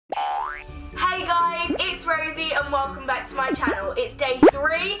it's Rosie and welcome back to my channel. It's day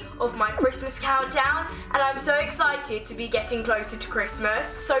 3 of my Christmas countdown and I'm so excited to be getting closer to Christmas.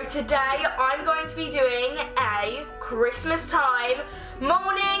 So today I'm going to be doing a Christmas time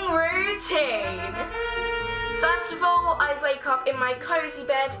morning routine. First of all, I'd wake up in my cozy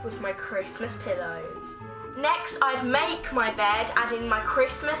bed with my Christmas pillows. Next, I'd make my bed, adding my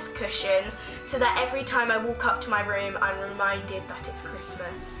Christmas cushions so that every time I walk up to my room, I'm reminded that it's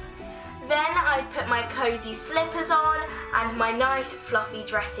Christmas. Then I'd put my cozy slippers on and my nice fluffy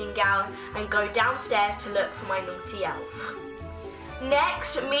dressing gown and go downstairs to look for my naughty elf.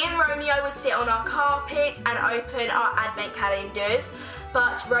 Next, me and Romeo would sit on our carpet and open our advent calendars,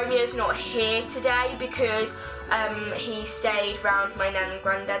 but Romeo's not here today because he stayed round my nan and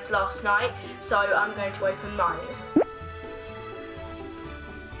granddad's last night, so I'm going to open mine.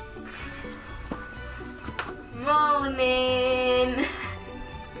 Morning!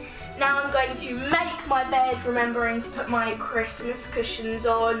 Now I'm going to make my bed, remembering to put my Christmas cushions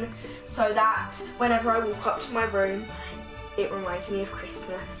on so that whenever I walk up to my room, it reminds me of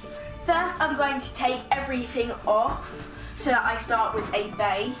Christmas. First, I'm going to take everything off so that I start with a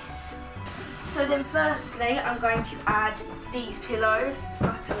base. So then firstly, I'm going to add these pillows. It's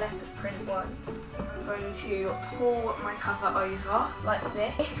like a leopard print one. I'm going to pull my cover over like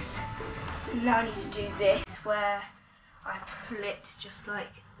this. Now I need to do this where I pull it just like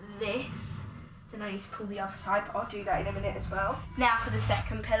this. Then I need to pull the other side, but I'll do that in a minute as well. Now for the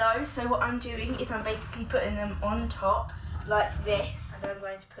second pillow. So what I'm doing is I'm basically putting them on top like this. And I'm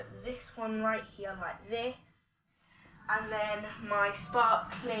going to put this one right here like this. And then my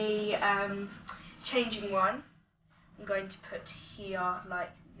sparkly changing one, I'm going to put here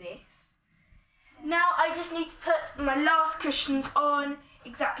like this. Now I just need to put my last cushions on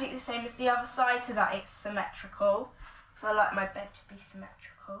exactly the same as the other side so that it's symmetrical. Because I like my bed to be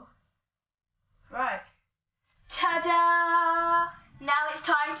symmetrical. Right. Ta-da! Now it's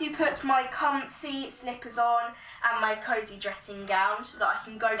time to put my comfy slippers on and my cozy dressing gown so that I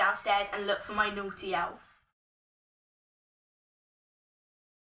can go downstairs and look for my naughty elf.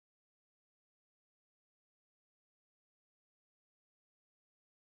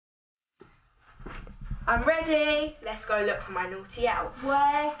 I'm ready. Let's go look for my naughty elf.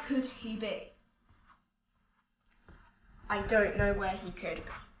 Where could he be? I don't know where he could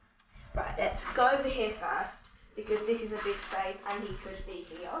be. Right, let's go over here first because this is a big space and he could be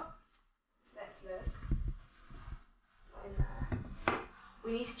here. Let's look. In there.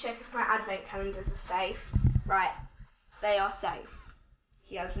 We need to check if my advent calendars are safe. Right, they are safe.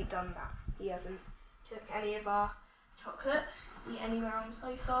 He hasn't done that. He hasn't took any of our chocolates. Is he anywhere on the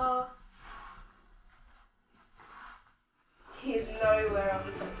sofa? He is nowhere on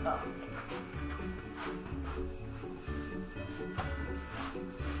the sofa.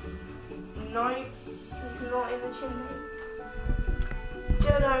 No, he's not in the chimney.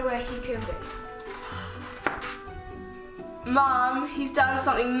 Don't know where he could be. Mum, he's done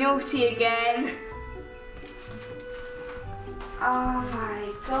something naughty again. Oh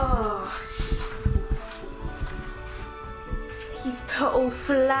my gosh. He's put all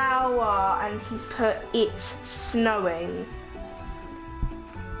flour and he's put it's snowing.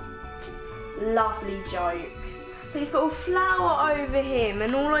 Lovely joke. But he's got all flour over him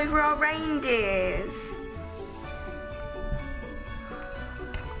and all over our reindeers.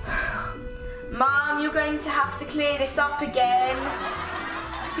 Mum, you're going to have to clear this up again.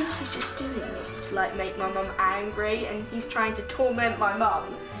 I think he's just doing this to like make my mum angry and he's trying to torment my mum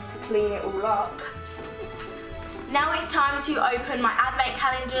to clean it all up. Now it's time to open my advent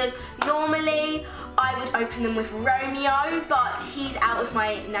calendars. Normally, I would open them with Romeo, but he's out with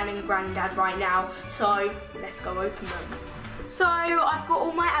my nan and granddad right now, so let's go open them. So I've got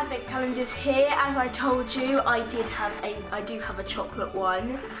all my advent calendars here. As I told you, I do have a chocolate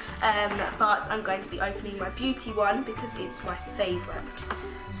one, but I'm going to be opening my beauty one because it's my favourite.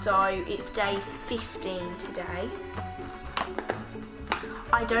 So it's day 15 today.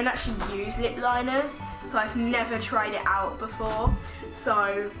 I don't actually use lip liners, so I've never tried it out before.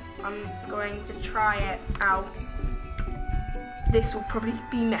 So I'm going to try it out. This will probably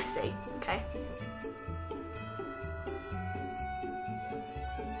be messy, okay?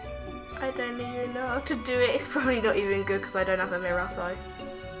 I don't even know how to do it. It's probably not even good because I don't have a mirror, so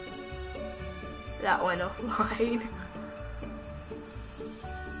that went offline.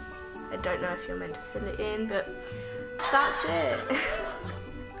 I don't know if you're meant to fill it in, but that's it.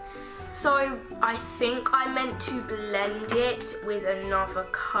 So I think I meant to blend it with another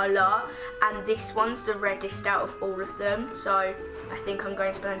colour, and this one's the reddest out of all of them, so I think I'm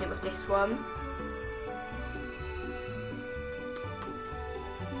going to blend it with this one.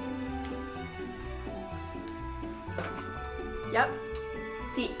 Yep.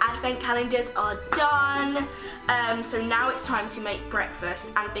 The advent calendars are done. So now it's time to make breakfast,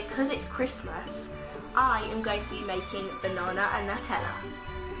 and because it's Christmas, I am going to be making banana and Nutella.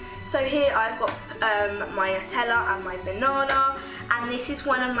 So here I've got my Nutella and my banana, and this is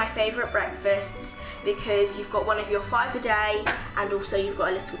one of my favourite breakfasts because you've got one of your 5 a day and also you've got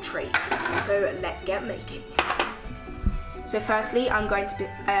a little treat. So let's get making. So firstly I'm going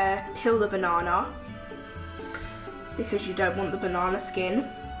to peel the banana because you don't want the banana skin.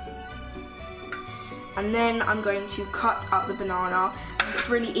 And then I'm going to cut up the banana. It's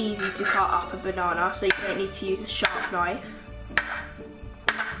really easy to cut up a banana, so you don't need to use a sharp knife.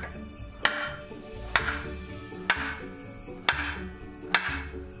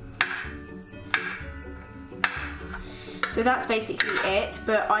 So that's basically it,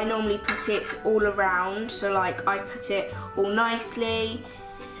 but I normally put it all around, so like I put it all nicely.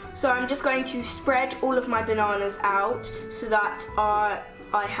 So I'm just going to spread all of my bananas out so that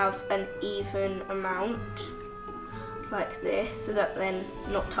I have an even amount, like this, so that they're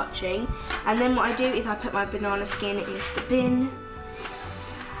not touching. And then what I do is I put my banana skin into the bin.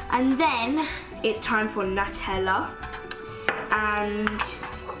 And then it's time for Nutella. And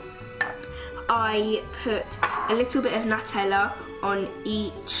I put a little bit of Nutella on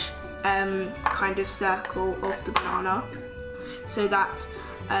each kind of circle of the banana, so that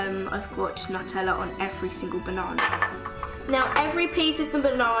I've got Nutella on every single banana. Now every piece of the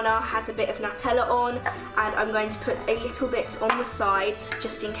banana has a bit of Nutella on, and I'm going to put a little bit on the side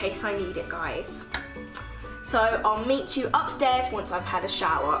just in case I need it, guys. So I'll meet you upstairs once I've had a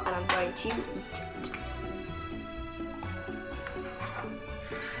shower and I'm going to eat it.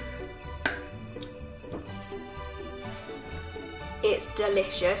 It's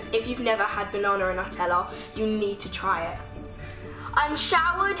delicious. If you've never had banana and Nutella, you need to try it. I'm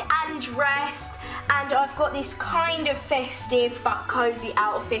showered and dressed, and I've got this kind of festive but cozy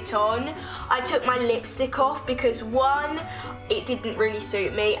outfit on. I took my lipstick off because 1, it didn't really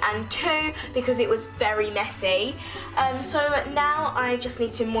suit me, and 2, because it was very messy. So now I just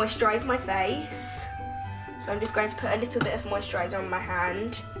need to moisturise my face. So I'm just going to put a little bit of moisturiser on my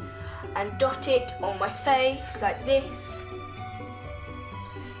hand and dot it on my face like this.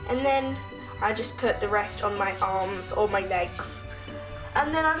 And then I just put the rest on my arms or my legs.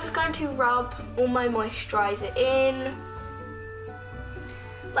 And then I'm just going to rub all my moisturiser in.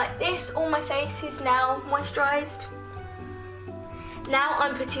 Like this, all my face is now moisturised. Now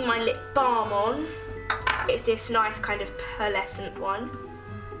I'm putting my lip balm on. It's this nice kind of pearlescent one.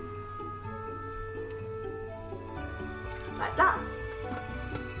 Like that.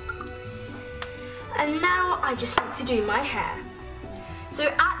 And now I just need to do my hair. So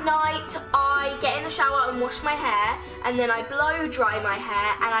at night, I get in the shower and wash my hair, and then I blow dry my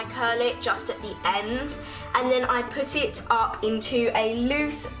hair and I curl it just at the ends, and then I put it up into a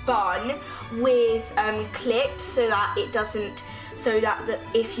loose bun with clips so that it doesn't,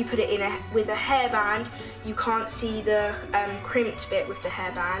 if you put it in with a hairband, you can't see the crimped bit with the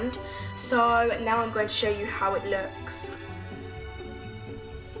hairband. So now I'm going to show you how it looks.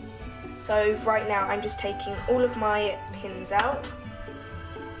 So right now I'm just taking all of my pins out.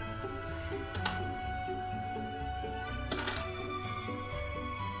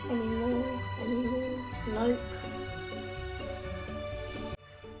 Any more, nope.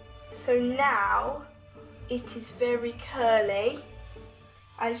 So now it is very curly,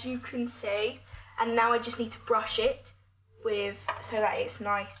 as you can see, and now I just need to brush it so that it's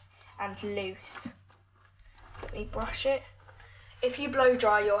nice and loose. Let me brush it. If you blow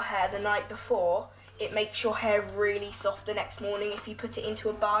dry your hair the night before, it makes your hair really soft the next morning if you put it into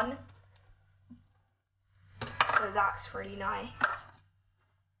a bun. So that's really nice.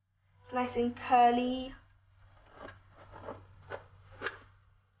 Nice and curly.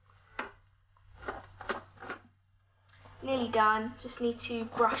 Nearly done, just need to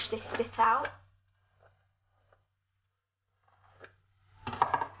brush this bit out.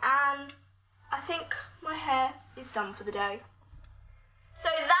 And I think my hair is done for the day. So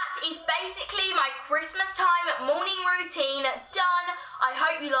that is basically my Christmas time morning routine done. I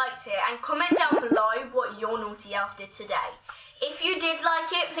hope you liked it, and comment down below what your naughty elf did today. If you did like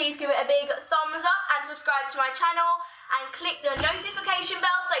it, please give it a big thumbs up and subscribe to my channel and click the notification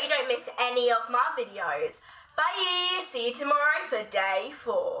bell so you don't miss any of my videos. Bye! See you tomorrow for day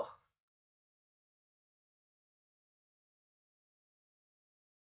 4.